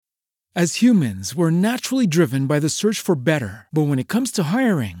As humans, we're naturally driven by the search for better. But when it comes to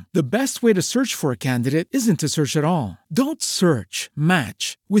hiring, the best way to search for a candidate isn't to search at all. Don't search,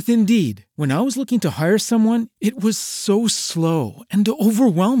 match with Indeed. When I was looking to hire someone, it was so slow and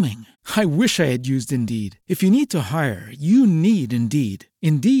overwhelming. I wish I had used Indeed. If you need to hire, you need Indeed.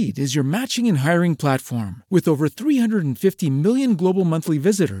 Indeed is your matching and hiring platform with over 350 million global monthly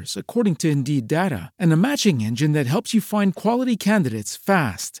visitors, according to Indeed data, and a matching engine that helps you find quality candidates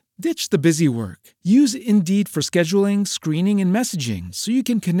fast. Ditch the busy work. Use Indeed for scheduling, screening, and messaging so you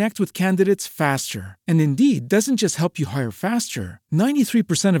can connect with candidates faster. And Indeed doesn't just help you hire faster.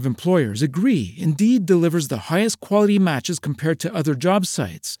 93% of employers agree Indeed delivers the highest quality matches compared to other job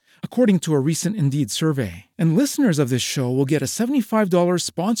sites, according to a recent Indeed survey. And listeners of this show will get a $75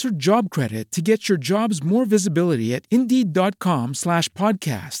 sponsored job credit to get your jobs more visibility at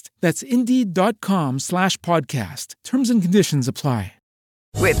Indeed.com/podcast. That's Indeed.com/podcast. Terms and conditions apply.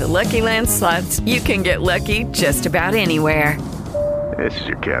 With the Lucky Land Slots, you can get lucky just about anywhere. This is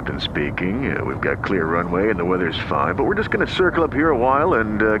your captain speaking. We've got clear runway and the weather's fine, but we're just going to circle up here a while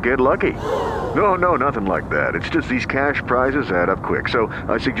and get lucky. No, nothing like that. It's just these cash prizes add up quick. So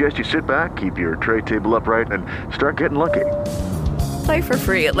I suggest you sit back, keep your tray table upright, and start getting lucky. Play for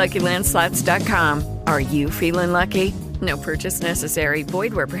free at LuckyLandSlots.com. Are you feeling lucky? No purchase necessary.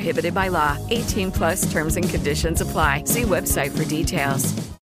 Void where prohibited by law. 18+ terms and conditions apply. See website for details.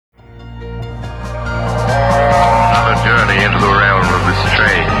 Another journey into the realm of the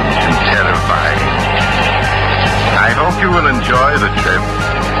strange and terrifying. I hope you will enjoy the trip,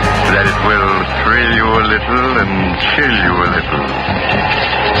 that it will thrill you a little and chill you a little.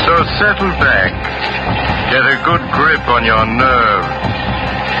 So settle back, get a good grip on your nerves.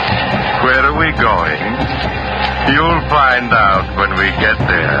 Where are we going? You'll find out when we get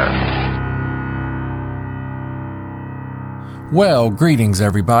there. Well, greetings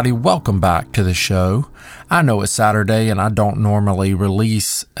everybody. Welcome back to the show. I know it's Saturday and I don't normally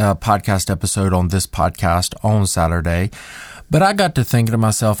release a podcast episode on this podcast on Saturday, but I got to thinking to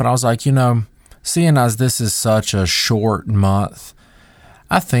myself and I was like, seeing as this is such a short month,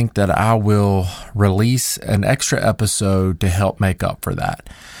 I think that I will release an extra episode to help make up for that.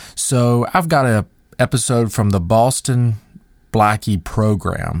 So I've got an episode from the Boston Blackie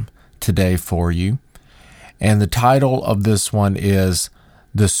program today for you. And the title of this one is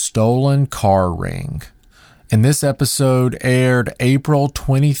The Stolen Car Ring. And this episode aired April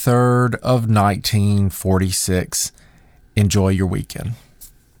 23rd of 1946. Enjoy your weekend.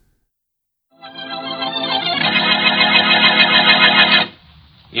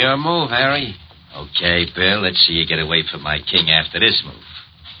 Your move, Harry. Okay, Bill, let's see you get away from my king after this move.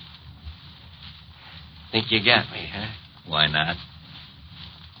 Think you got me, huh? Why not?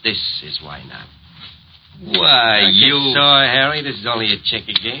 This is why not. Why, you... Sorry, Harry, this is only a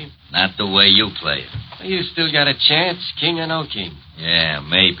checker game. Not the way you play it. Well, you still got a chance, king or no king. Yeah,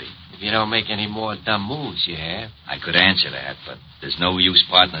 maybe. If you don't make any more dumb moves, you have. I could answer that, but there's no use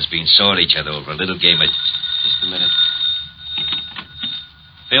partners being sore at each other over a little game of... Just a minute.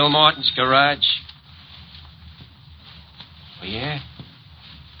 Bill Morton's garage. Oh, yeah?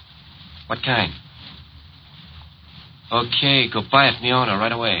 What kind? Okay, go buy it from the owner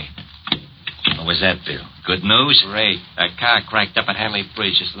right away. What was that, Bill? Good news? Great. A car cracked up at Hanley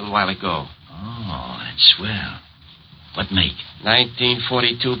Bridge just a little while ago. Oh, that's swell. What make?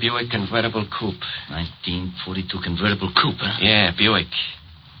 1942 Buick convertible coupe. 1942 convertible coupe, huh? Yeah, Buick.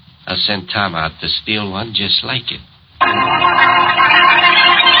 I'll send Tom out to steal one just like it.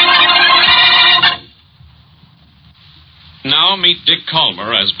 Now meet Dick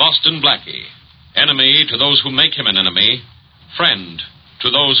Calmer as Boston Blackie. Enemy to those who make him an enemy. Friend to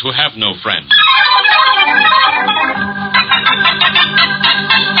those who have no friend.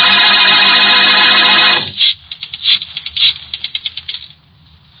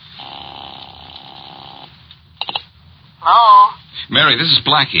 Hello? Mary, this is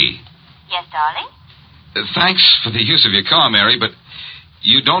Blackie. Yes, darling? Thanks for the use of your car, Mary, but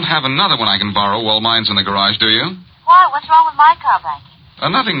you don't have another one I can borrow while mine's in the garage, do you? Why? What's wrong with my car, Blackie?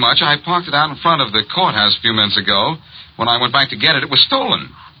 Nothing much. I parked it out in front of the courthouse a few minutes ago. When I went back to get it, it was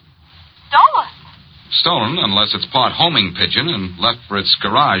stolen. Stolen? Stolen, unless it's part homing pigeon and left for its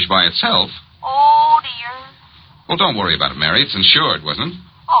garage by itself. Oh, dear. Well, don't worry about it, Mary. It's insured, wasn't it?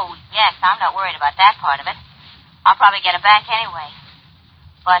 Oh, yes, I'm not worried about that part of it. I'll probably get it back anyway.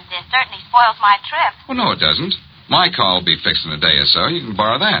 But it certainly spoils my trip. Well, no, it doesn't. My car will be fixed in a day or so. You can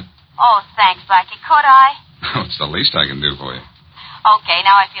borrow that. Oh, thanks, Blackie. Could I? Oh, it's the least I can do for you. Okay,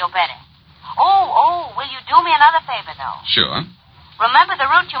 now I feel better. Oh, will you do me another favor, though? Sure. Remember the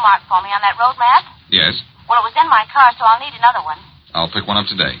route you marked for me on that road map? Yes. Well, it was in my car, so I'll need another one. I'll pick one up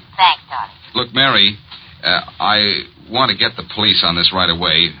today. Thanks, darling. Look, Mary, I want to get the police on this right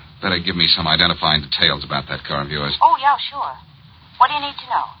away. Better give me some identifying details about that car of yours. Oh, yeah, sure. What do you need to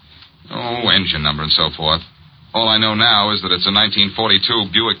know? Oh, engine number and so forth. All I know now is that it's a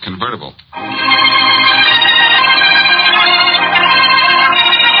 1942 Buick convertible.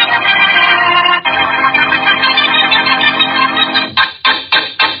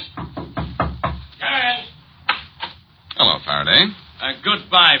 Hello, Faraday.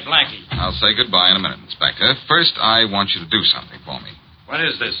 Goodbye, Blackie. I'll say goodbye in a minute, Inspector. First, I want you to do something for me. What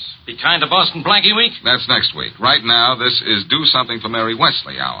is this? Be kind to Boston Blackie week? That's next week. Right now, this is Do Something for Mary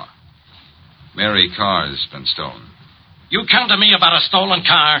Wesley hour. Mary car's been stolen. You come to me about a stolen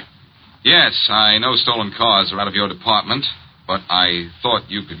car? Yes, I know stolen cars are out of your department, but I thought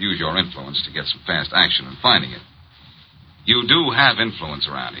you could use your influence to get some fast action in finding it. You do have influence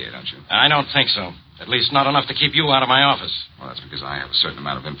around here, don't you? I don't think so. At least not enough to keep you out of my office. Well, that's because I have a certain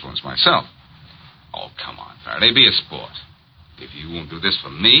amount of influence myself. Oh, come on, Faraday, be a sport. If you won't do this for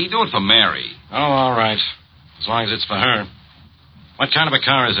me, do it for Mary. Oh, all right. As long as it's for her. What kind of a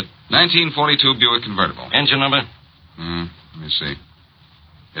car is it? 1942 Buick convertible. Engine number? Let me see.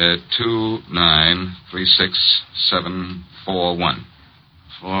 2936741.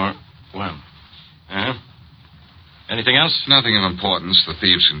 41. Uh-huh. Anything else? Nothing of importance the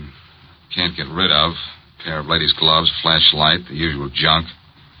thieves can't get rid of. A pair of ladies' gloves, flashlight, the usual junk.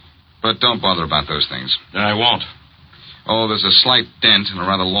 But don't bother about those things. I won't. Oh, there's a slight dent and a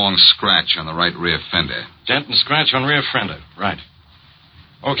rather long scratch on the right rear fender. Dent and scratch on rear fender. Right.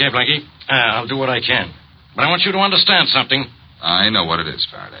 Okay, Blackie. I'll do what I can. But I want you to understand something. I know what it is,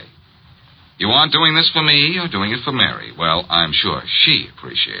 Faraday. You aren't doing this for me, you're doing it for Mary. Well, I'm sure she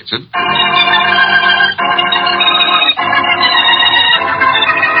appreciates it.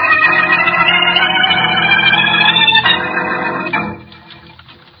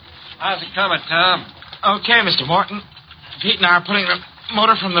 How's it coming, Tom? Okay, Mr. Morton. Pete and I are putting the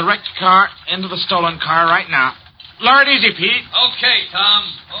motor from the wrecked car into the stolen car right now. Lower it easy, Pete. Okay, Tom.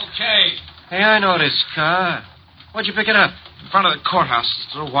 Okay. Hey, I know this car. Where'd you pick it up? In front of the courthouse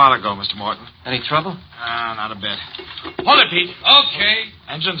just a little while ago, Mr. Morton. Any trouble? Not a bit. Hold it, Pete. Okay.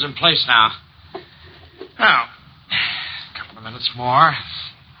 Engine's in place now. Now, a couple of minutes more.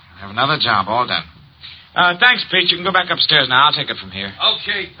 I have another job all done. Thanks, Pete. You can go back upstairs now. I'll take it from here.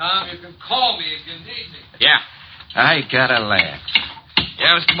 Okay, Tom. You can call me if you need me. Yeah. I gotta laugh.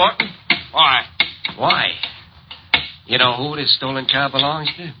 Yeah, Mr. Morton? Why? Why? You know who this stolen car belongs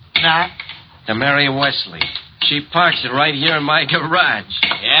to? Nah. To Mary Wesley. She parks it right here in my garage.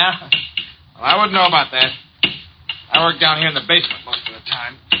 Yeah? Well, I wouldn't know about that. I work down here in the basement most of the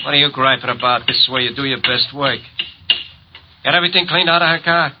time. What are you griping about? This is where you do your best work. Got everything cleaned out of her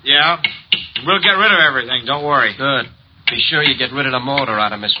car? Yeah. We'll get rid of everything. Don't worry. Good. Be sure you get rid of the motor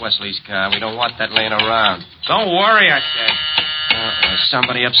out of Miss Wesley's car. We don't want that laying around. Don't worry, I said.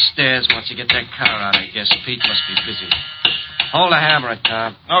 Somebody upstairs wants to get their car out, I guess. Pete must be busy. Hold the hammer,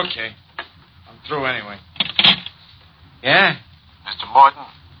 Tom. Okay. I'm through anyway. Yeah? Mr. Morton?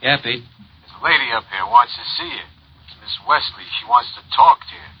 Yeah, Pete? There's a lady up here wants to see you. It's Miss Wesley. She wants to talk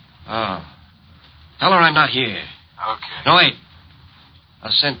to you. Oh. Tell her I'm not here. Okay. No, wait.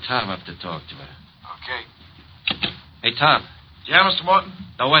 I'll send Tom up to talk to her. Okay. Hey, Tom. Yeah, Mr. Morton?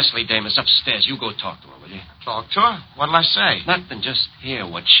 The Wesley dame is upstairs. You go talk to her, will you? Talk to her? What'll I say? Nothing. Just hear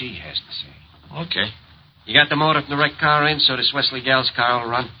what she has to say. Okay. You got the motor from the wrecked car in so this Wesley gal's car will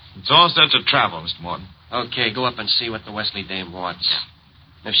run? It's all set to travel, Mr. Morton. Okay, go up and see what the Wesley dame wants.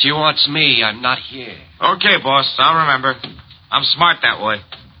 If she wants me, I'm not here. Okay, boss. I'll remember. I'm smart that way.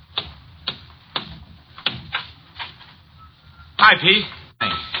 Hi, Pete.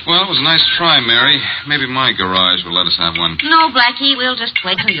 Well, it was a nice try, Mary. Maybe my garage will let us have one. No, Blackie. We'll just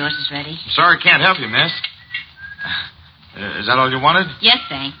wait till yours is ready. Sorry I can't help you, miss. Is that all you wanted? Yes,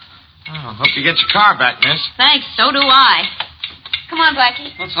 thanks. Oh, hope you get your car back, miss. Thanks. So do I. Come on,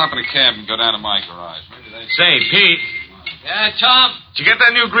 Blackie. Let's hop in a cab and go down to my garage. Maybe they... Say, Pete. Yeah, Tom? Did you get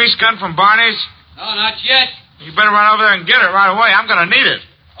that new grease gun from Barney's? No, not yet. You better run over there and get it right away. I'm going to need it.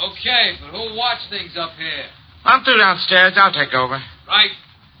 Okay, but who'll watch things up here? I'm through downstairs. I'll take over. Right.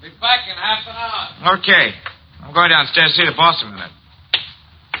 Be back in half an hour. Okay. I'm going downstairs to see the boss in a minute.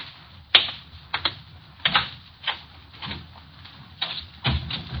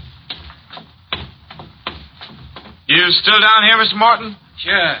 You still down here, Mr. Morton?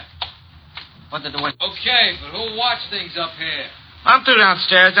 Sure. What did the West... Okay, but who'll watch things up here? I'm through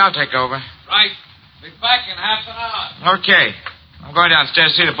downstairs. I'll take over. Right. Be back in half an hour. Okay. I'm going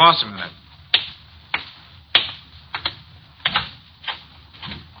downstairs to see the boss in a minute.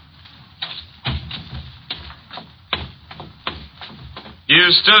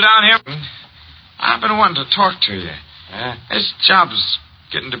 You still down here? I've been wanting to talk to you. This job's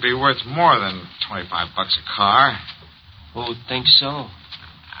getting to be worth more than $25 a car. Who thinks so?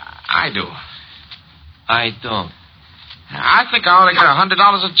 I do. I don't. I think I ought to get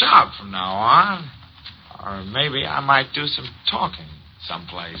 $100 a job from now on. Or maybe I might do some talking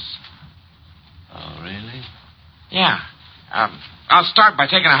someplace. Oh, really? Yeah. I'll start by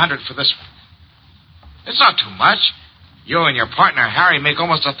taking 100 for this one. It's not too much. You and your partner, Harry, make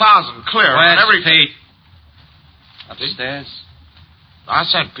almost 1,000 clear. Where's Pete? Upstairs. I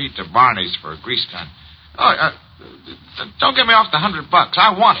sent Pete to Barney's for a grease gun. Oh, don't get me off the $100.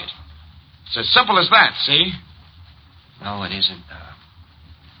 I want it. It's as simple as that, see? No, it isn't.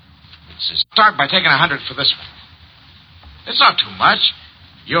 Start by taking 100 for this one. It's not too much.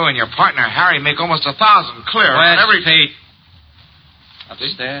 You and your partner, Harry, make almost 1,000 clear. Where's Pete?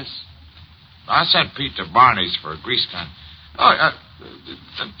 Upstairs. I sent Pete to Barney's for a grease gun. Oh,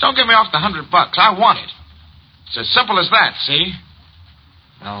 don't get me off the $100. I want it. It's as simple as that, see?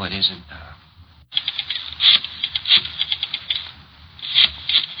 No, it isn't.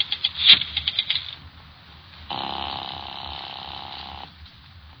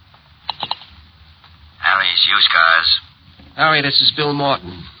 Harry's used cars. Harry, this is Bill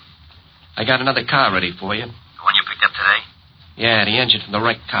Morton. I got another car ready for you. The one you picked up today? Yeah, the engine from the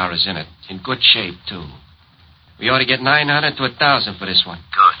wrecked car is in it. In good shape, too. We ought to get 900 to 1,000 for this one.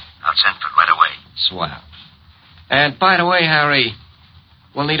 Good. I'll send for it right away. Swell. And by the way, Harry,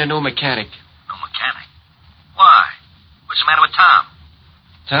 we'll need a new mechanic. No mechanic? Why? What's the matter with Tom?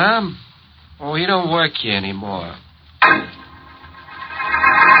 Tom? Oh, he don't work here anymore.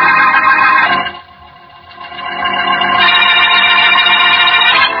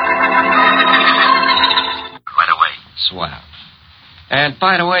 Right away. Swell. And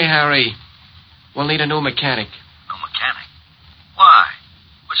by the way, Harry, we'll need a new mechanic. No mechanic? Why?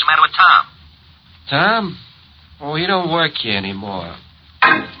 What's the matter with Tom? Tom? Oh, he don't work here anymore.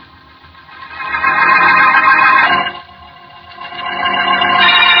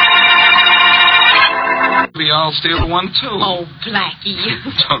 Maybe I'll steal one, too. Oh, Blackie.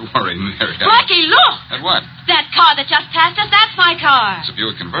 Don't worry, Mary. Blackie, look! At what? That car that just passed us, that's my car. It's a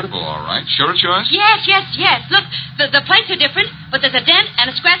Buick convertible, all right. Sure it's yours? Yes. Look, the plates are different, but there's a dent and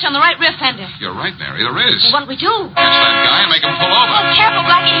a scratch on the right rear fender. You're right, Mary. There is. Well, what do we do? Catch that guy and make him pull over. Oh, careful,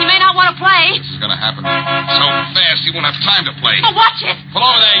 Blackie. He may not want to play. This is going to happen so fast he won't have time to play. Oh, watch it. Pull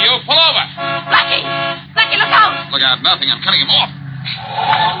over there, you. Pull over. Blackie, look out. Look out, nothing. I'm cutting him off.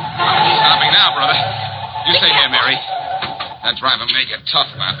 Stopping now, brother. You stay here, Mary. That driver may get tough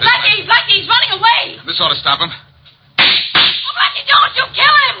about this. Blackie, he's running away. This ought to stop him. Oh, Blackie, don't you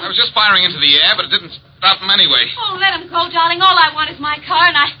kill him. I was just firing into the air, but it didn't stop him anyway. Oh, let him go, darling. All I want is my car,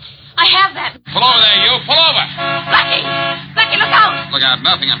 and I have that. Pull over there, you. Pull over. Blackie, look out. Look out,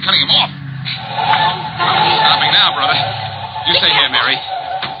 nothing. I'm cutting him off. Stopping now, brother. You stay here, Mary.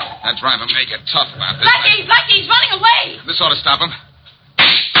 That driver may get tough about this. Blackie, he's running away. This ought to stop him.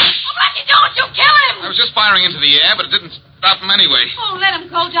 Oh, Blackie, don't you kill him. I was just firing into the air, but it didn't stop him anyway. Oh, let him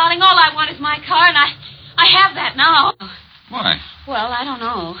go, darling. All I want is my car, and I have that now. Why? Well, I don't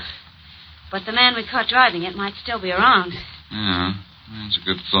know. But the man we caught driving it might still be around. Yeah, that's a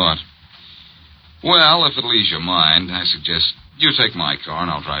good thought. Well, if it'll ease your mind, I suggest you take my car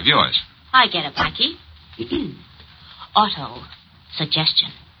and I'll drive yours. I get it, Blackie. Auto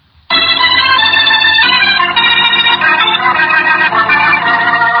suggestion.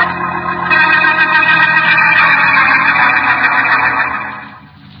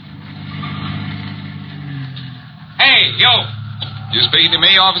 Hey, you. You speaking to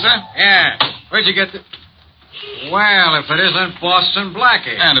me, officer? Yeah. Where'd you get the... Well, if it isn't Boston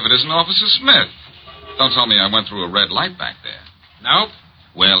Blackie. And if it isn't Officer Smith. Don't tell me I went through a red light back there. Nope.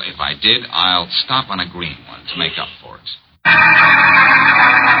 Well, if I did, I'll stop on a green one to make up for it.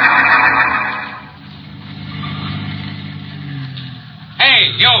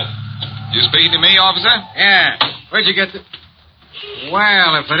 Hey, you. You speaking to me, officer? Yeah. Where'd you get the...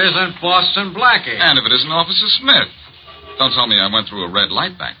 Well, if it isn't Boston Blackie. And if it isn't Officer Smith. Don't tell me I went through a red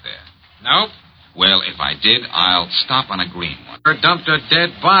light back there. Nope. Well, if I did, I'll stop on a green one. Or dumped a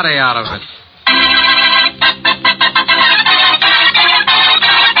dead body out of it.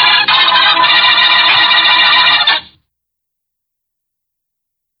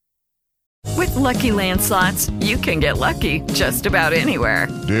 With Lucky Land Slots, you can get lucky just about anywhere.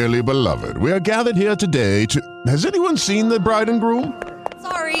 Dearly beloved, we are gathered here today to... Has anyone seen the bride and groom?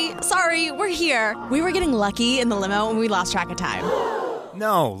 Sorry, we're here. We were getting lucky in the limo and we lost track of time.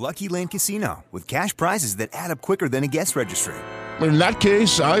 No, Lucky Land Casino, with cash prizes that add up quicker than a guest registry. In that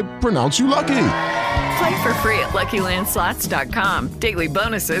case, I pronounce you lucky. Play for free at LuckyLandSlots.com. Daily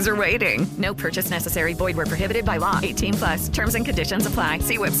bonuses are waiting. No purchase necessary. Void where prohibited by law. 18 plus. Terms and conditions apply.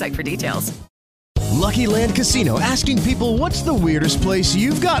 See website for details. Lucky Land Casino, asking people, what's the weirdest place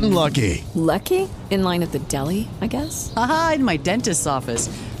you've gotten lucky? Lucky? In line at the deli, I guess? Aha, in my dentist's office.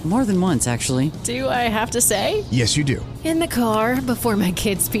 More than once, actually. Do I have to say? Yes, you do. In the car before my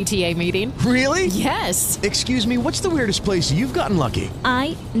kids' PTA meeting. Really? Yes. Excuse me, what's the weirdest place you've gotten lucky?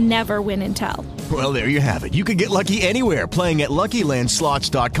 I never win and tell. Well, there you have it. You can get lucky anywhere, playing at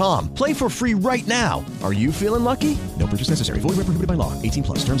LuckyLandSlots.com. Play for free right now. Are you feeling lucky? No purchase necessary. Void where prohibited by law. 18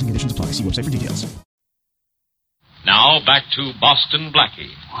 plus. Terms and conditions apply. See website for details. Now back to Boston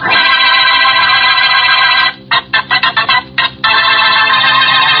Blackie.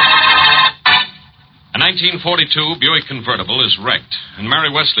 A 1942 Buick convertible is wrecked, and Mary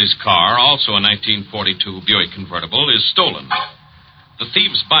Wesley's car, also a 1942 Buick convertible, is stolen. The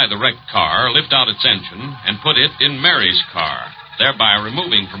thieves buy the wrecked car, lift out its engine, and put it in Mary's car, thereby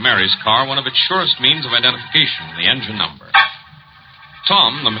removing from Mary's car one of its surest means of identification, the engine number.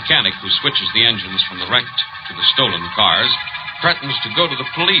 Tom, the mechanic who switches the engines from the wrecked to the stolen cars, threatens to go to the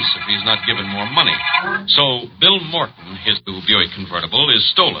police if he's not given more money. So Bill Morton, his new Buick convertible, is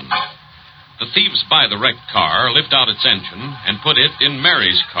stolen. The thieves buy the wrecked car, lift out its engine, and put it in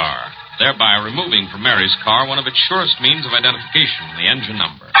Mary's car, thereby removing from Mary's car one of its surest means of identification, the engine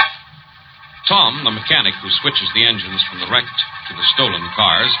number. Tom, the mechanic who switches the engines from the wrecked to the stolen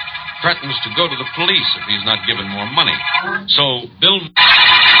cars, threatens to go to the police if he's not given more money. So Bill...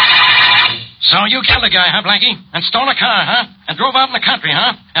 So you killed a guy, huh, Blackie? And stole a car, huh? And drove out in the country,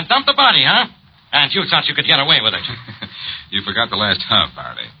 huh? And dumped the body, huh? And you thought you could get away with it. You forgot the last huh,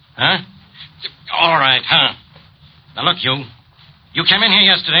 Faraday. Huh? All right, huh? Now, look, you. You came in here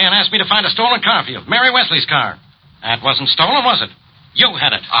yesterday and asked me to find a stolen car for you. Mary Wesley's car. That wasn't stolen, was it? You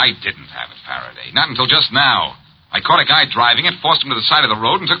had it. I didn't have it, Faraday. Not until just now. I caught a guy driving it, forced him to the side of the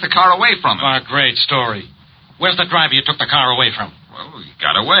road, and took the car away from him. Oh, great story. Where's the driver you took the car away from? Well, he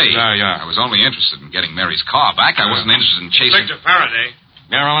got away. Yeah. I was only interested in getting Mary's car back. I wasn't interested in chasing... Inspector Faraday.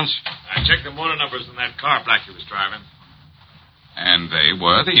 Maryland's? I checked the motor numbers in that car Blackie was driving. And they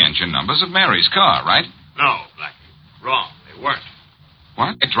were the engine numbers of Mary's car, right? No, Blackie. Wrong. They weren't.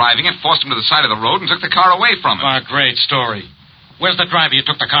 What? Driving it, forced him to the side of the road, and took the car away from him. Oh, great story. Where's the driver you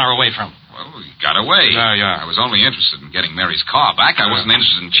took the car away from? Well, he got away. Yeah. I was only interested in getting Mary's car back. I wasn't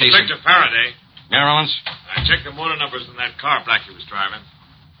interested in chasing... Inspector Faraday. Maryland's? I checked the motor numbers in that car Blackie was driving.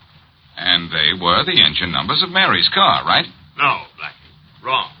 And they were the engine numbers of Mary's car, right? No, Blackie.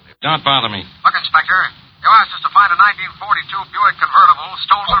 Wrong. Don't bother me. Look, Inspector. You asked us to find a 1942 Buick convertible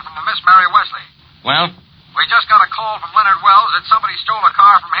stolen from a Miss Mary Wesley. Well? We just got a call from Leonard Wells that somebody stole a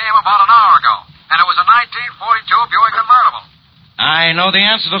car from him about an hour ago. And it was a 1942 Buick convertible. I know the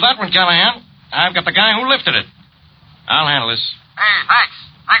answer to that one, Callahan. I've got the guy who lifted it. I'll handle this. Hey, thanks.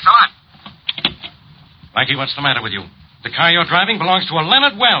 Thanks a lot. Blackie, what's the matter with you? The car you're driving belongs to a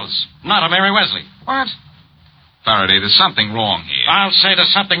Leonard Wells, not a Mary Wesley. What? Faraday, there's something wrong here. I'll say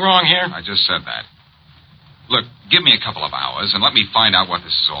there's something wrong here. I just said that. Look, give me a couple of hours and let me find out what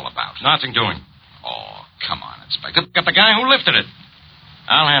this is all about. Nothing doing. Oh, come on, Inspector. Got the guy who lifted it.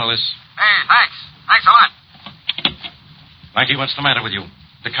 I'll handle this. Hey, thanks. Thanks a lot. Blackie, what's the matter with you?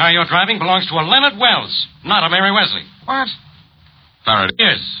 The car you're driving belongs to a Leonard Wells, not a Mary Wesley. What? Faraday.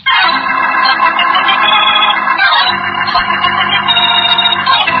 Yes.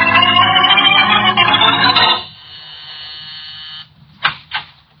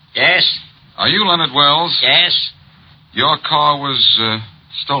 Yes? Are you Leonard Wells? Yes? Your car was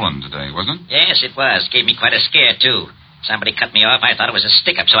stolen today, wasn't it? Yes, it was. Gave me quite a scare, too. Somebody cut me off. I thought it was a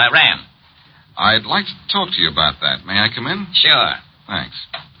stick-up, so I ran. I'd like to talk to you about that. May I come in? Sure. Thanks.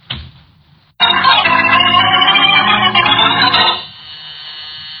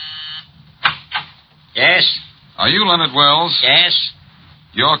 Yes? Are you Leonard Wells? Yes?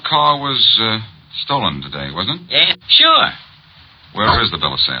 Your car was stolen today, wasn't it? Yes, sure. Where is the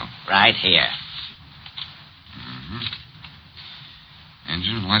bill of sale? Right here. Mm-hmm.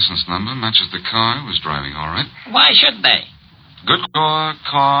 Engine and license number matches the car. It was driving all right. Why shouldn't they? Good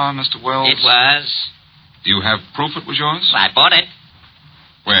car, Mr. Wells? It was. Do you have proof it was yours? I bought it.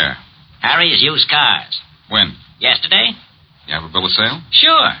 Where? Harry's Used Cars. When? Yesterday. You have a bill of sale?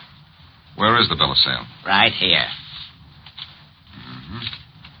 Sure. Where is the bill of sale? Right here.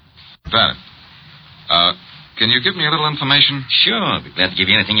 Mm-hmm. Got it. Can you give me a little information? Sure. I'll be glad to give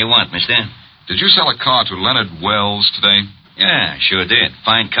you anything you want, mister. Did you sell a car to Leonard Wells today? Yeah, sure did.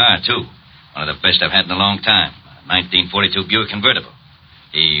 Fine car, too. One of the best I've had in a long time. A 1942 Buick convertible.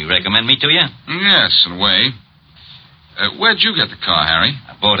 He recommend me to you? Yes, in a way. Where'd you get the car, Harry?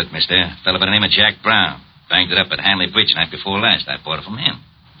 I bought it, mister. A fellow by the name of Jack Brown. Banged it up at Hanley Bridge night before last. I bought it from him.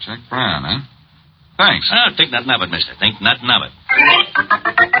 Jack Brown, huh? Thanks. Oh, think nothing of it, mister. Think nothing of it.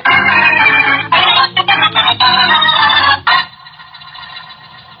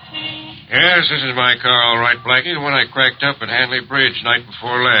 Yes, this is my car, all right, Blackie. The one I cracked up at Hanley Bridge night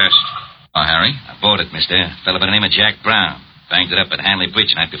before last. Oh, Harry? I bought it, mister. A fellow by the name of Jack Brown. Banged it up at Hanley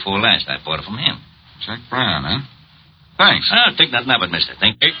Bridge night before last. I bought it from him. Jack Brown, huh? Thanks. Oh, think nothing of it, mister.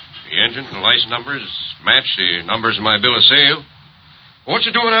 Think. The engine and the license numbers match the numbers in my bill of sale. What's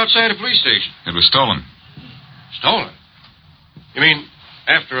it doing outside a police station? It was stolen. Stolen? You mean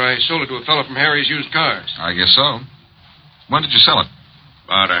after I sold it to a fellow from Harry's Used Cars? I guess so. When did you sell it?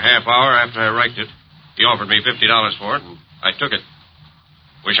 About a half hour after I wrecked it. He offered me $50 for it, and I took it.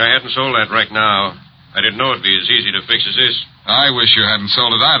 Wish I hadn't sold that wreck now. I didn't know it'd be as easy to fix as this. I wish you hadn't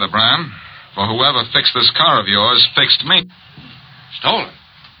sold it either, Brown. For whoever fixed this car of yours fixed me. Stolen?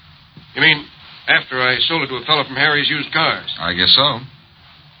 You mean after I sold it to a fellow from Harry's Used Cars? I guess so.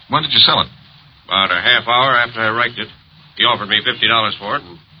 When did you sell it? About a half hour after I wrecked it. He offered me $50 for it,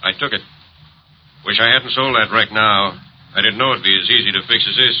 and I took it. Wish I hadn't sold that wreck now. I didn't know it'd be as easy to fix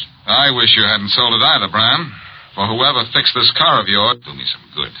as this. I wish you hadn't sold it either, Brown. For whoever fixed this car of yours do me some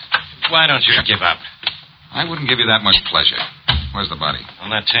good. Why don't you give up? I wouldn't give you that much pleasure. Where's the body?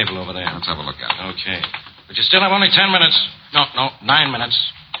 On that table over there. Let's have a look at it. Okay. But you still have only 10 minutes. No, 9 minutes.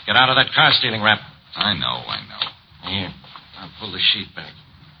 Get out of that car-stealing rap. I know. Here. I'll pull the sheet back.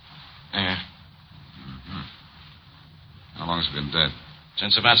 There. Mm-hmm. How long has he been dead?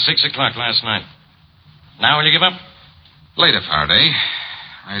 Since about 6 o'clock last night. Now will you give up? Later, Faraday.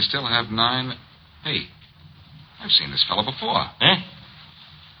 I still have 9... Hey, I've seen this fellow before. Eh?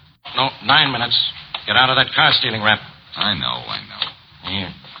 No, 9 minutes. Get out of that car-stealing rap. I know.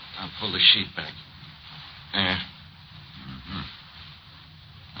 Here. I'll pull the sheet back. There. Mm-hmm.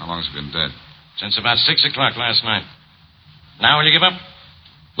 How long has he been dead? Since about 6 o'clock last night. Now will you give up?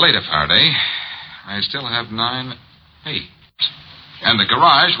 Later, Faraday. I still have 9... Hey. And the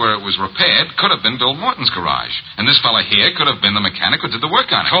garage where it was repaired could have been Bill Morton's garage. And this fella here could have been the mechanic who did the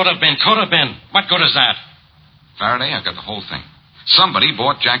work on it. Could have been. What good is that? Faraday, I've got the whole thing. Somebody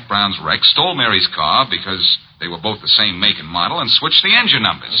bought Jack Brown's wreck, stole Mary's car because they were both the same make and model, and switched the engine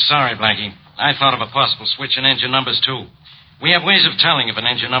numbers. Sorry, Blackie. I thought of a possible switch in engine numbers, too. We have ways of telling if an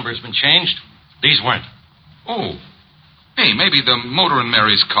engine number has been changed. These weren't. Oh. Hey, maybe the motor in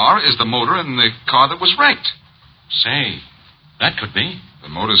Mary's car is the motor in the car that was wrecked. Say, that could be. The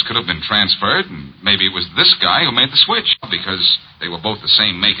motors could have been transferred, and maybe it was this guy who made the switch, because they were both the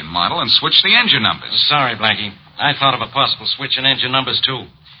same make and model, and switched the engine numbers. Sorry, Blackie. I thought of a possible switch in engine numbers, too.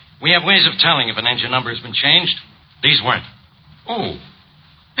 We have ways of telling if an engine number has been changed. These weren't. Oh.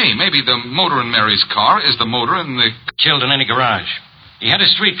 Hey, maybe the motor in Mary's car is the motor in the... Killed in any garage. He had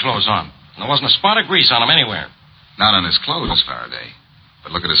his street clothes on. And there wasn't a spot of grease on him anywhere. Not on his clothes, Faraday.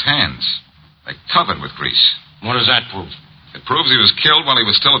 But look at his hands. They're covered with grease. What does that prove? It proves he was killed while he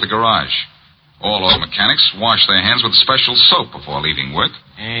was still at the garage. All auto mechanics wash their hands with special soap before leaving work.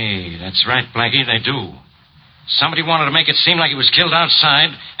 Hey, that's right, Blackie, they do. Somebody wanted to make it seem like he was killed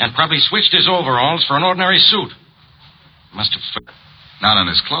outside and probably switched his overalls for an ordinary suit. Must have... Not on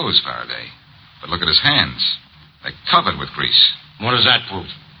his clothes, Faraday. But look at his hands. They're covered with grease. What does that prove?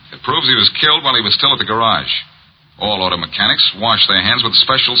 It proves he was killed while he was still at the garage. All auto mechanics wash their hands with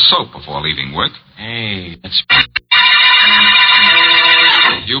special soap before leaving work. Hey, that's...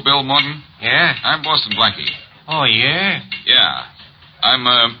 You Bill Morton? Yeah? I'm Boston Blackie. Oh, yeah? Yeah. I'm,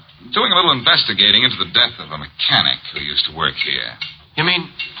 doing a little investigating into the death of a mechanic who used to work here. You mean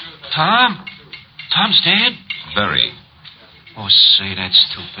Tom? Tom's dead? Very. Oh, say,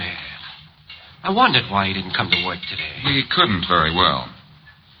 that's too bad. I wondered why he didn't come to work today. He couldn't very well.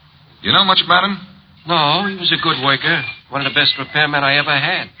 You know much about him? No, he was a good worker. One of the best repairmen I ever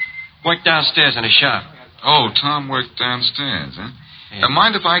had. Worked downstairs in a shop. Oh, Tom worked downstairs, huh? Yeah.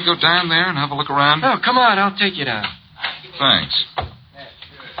 Mind if I go down there and have a look around? Oh, come on, I'll take you down. Thanks.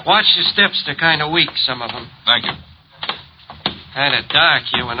 Watch the steps, they're kind of weak, some of them. Thank you. Kind of dark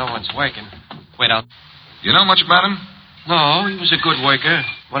here when no one's working. Wait, I'll... You know much about him? No, he was a good worker.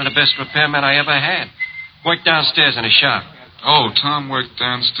 One of the best repairmen I ever had. Worked downstairs in a shop. Oh, Tom worked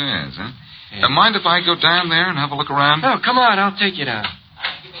downstairs, huh? Yeah. Mind if I go down there and have a look around? Oh, come on, I'll take you down.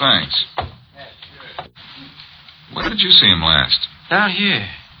 Thanks. Where did you see him last? Down here.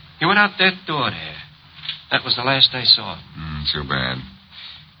 He went out that door there. That was the last I saw him. Too bad.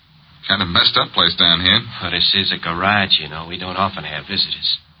 Kind of messed up place down here. Well, this is a garage, you know. We don't often have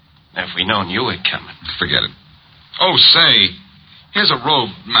visitors. If we known you were coming. Forget it. Oh, say, Here's a road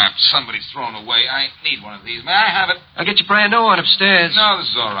map somebody's thrown away. I need one of these. May I have it? I'll get you a brand new one upstairs. No, this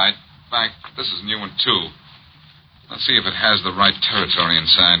is all right. In fact, this is a new one, too. Let's see if it has the right territory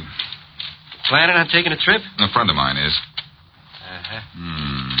inside. Planning on taking a trip? A friend of mine is. Uh-huh.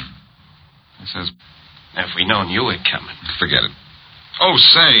 It says... If we known you were coming. Forget it. Oh,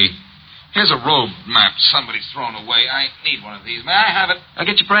 say, here's a road map somebody's thrown away. I need one of these. May I have it? I'll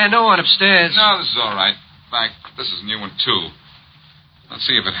get you a brand new one upstairs. No, this is all right. In fact, this is a new one, too. Let's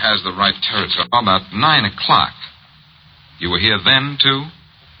see if it has the right territory. About 9 o'clock. You were here then, too?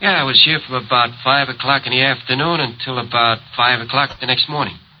 Yeah, I was here from about 5 o'clock in the afternoon until about 5 o'clock the next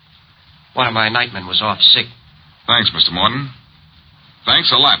morning. One of my nightmen was off sick. Thanks, Mr. Morton.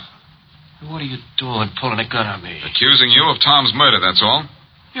 Thanks a lot. What are you doing pulling a gun on me? Accusing you of Tom's murder, that's all.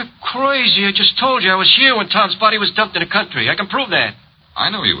 You're crazy. I just told you I was here when Tom's body was dumped in the country. I can prove that. I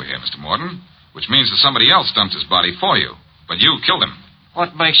know you were here, Mr. Morton, which means that somebody else dumped his body for you. But you killed him.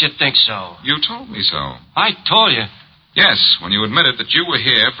 What makes you think so? You told me so. I told you. Yes, when you admitted that you were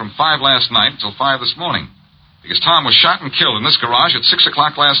here from 5 last night until 5 this morning. Because Tom was shot and killed in this garage at 6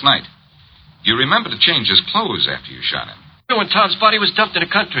 o'clock last night. You remember to change his clothes after you shot him. When Tom's body was dumped in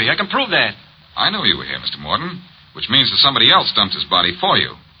the country. I can prove that. I know you were here, Mr. Morton, which means that somebody else dumped his body for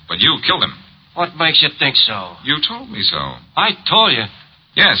you. But you killed him. What makes you think so? You told me so. I told you.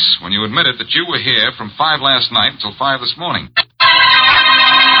 Yes, when you admitted that you were here from 5 last night until 5 this morning.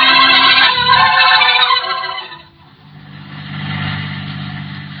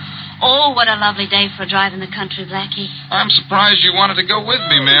 Oh, what a lovely day for a drive in the country, Blackie. I'm surprised you wanted to go with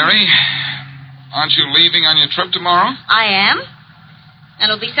me, Mary. Aren't you leaving on your trip tomorrow? I am. And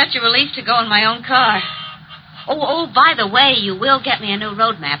it'll be such a relief to go in my own car. Oh, by the way, you will get me a new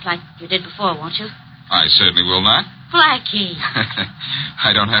road map like you did before, won't you? I certainly will not. Blackie.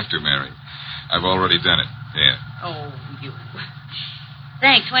 I don't have to, Mary. I've already done it. Here. Oh, you.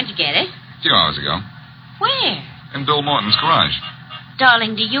 Thanks. When'd you get it? A few hours ago. Where? In Bill Morton's garage.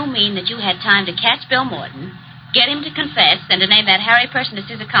 Darling, do you mean that you had time to catch Bill Morton, get him to confess, and to name that hairy person as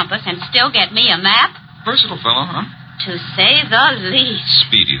his accomplice, and still get me a map? Versatile fellow, huh? To say the least.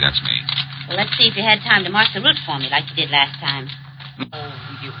 Speedy, that's me. Well, let's see if you had time to mark the route for me like you did last time. Oh,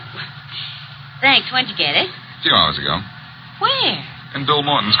 you. Thanks. When'd you get it? A few hours ago. Where? In Bill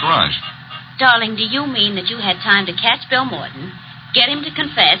Morton's garage. Darling, do you mean that you had time to catch Bill Morton, get him to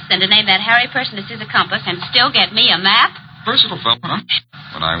confess, and to name that hairy person as his accomplice, and still get me a map? Versatile fellow, huh?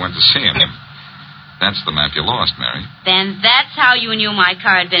 When I went to see him. That's the map you lost, Mary. Then that's how you knew my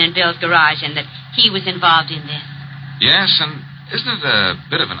car had been in Bill's garage and that he was involved in this. Yes, and isn't it a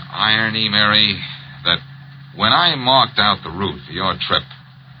bit of an irony, Mary, that when I marked out the route for your trip,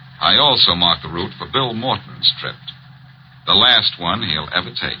 I also marked the route for Bill Morton's trip. The last one he'll ever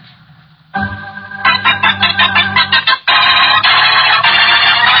take.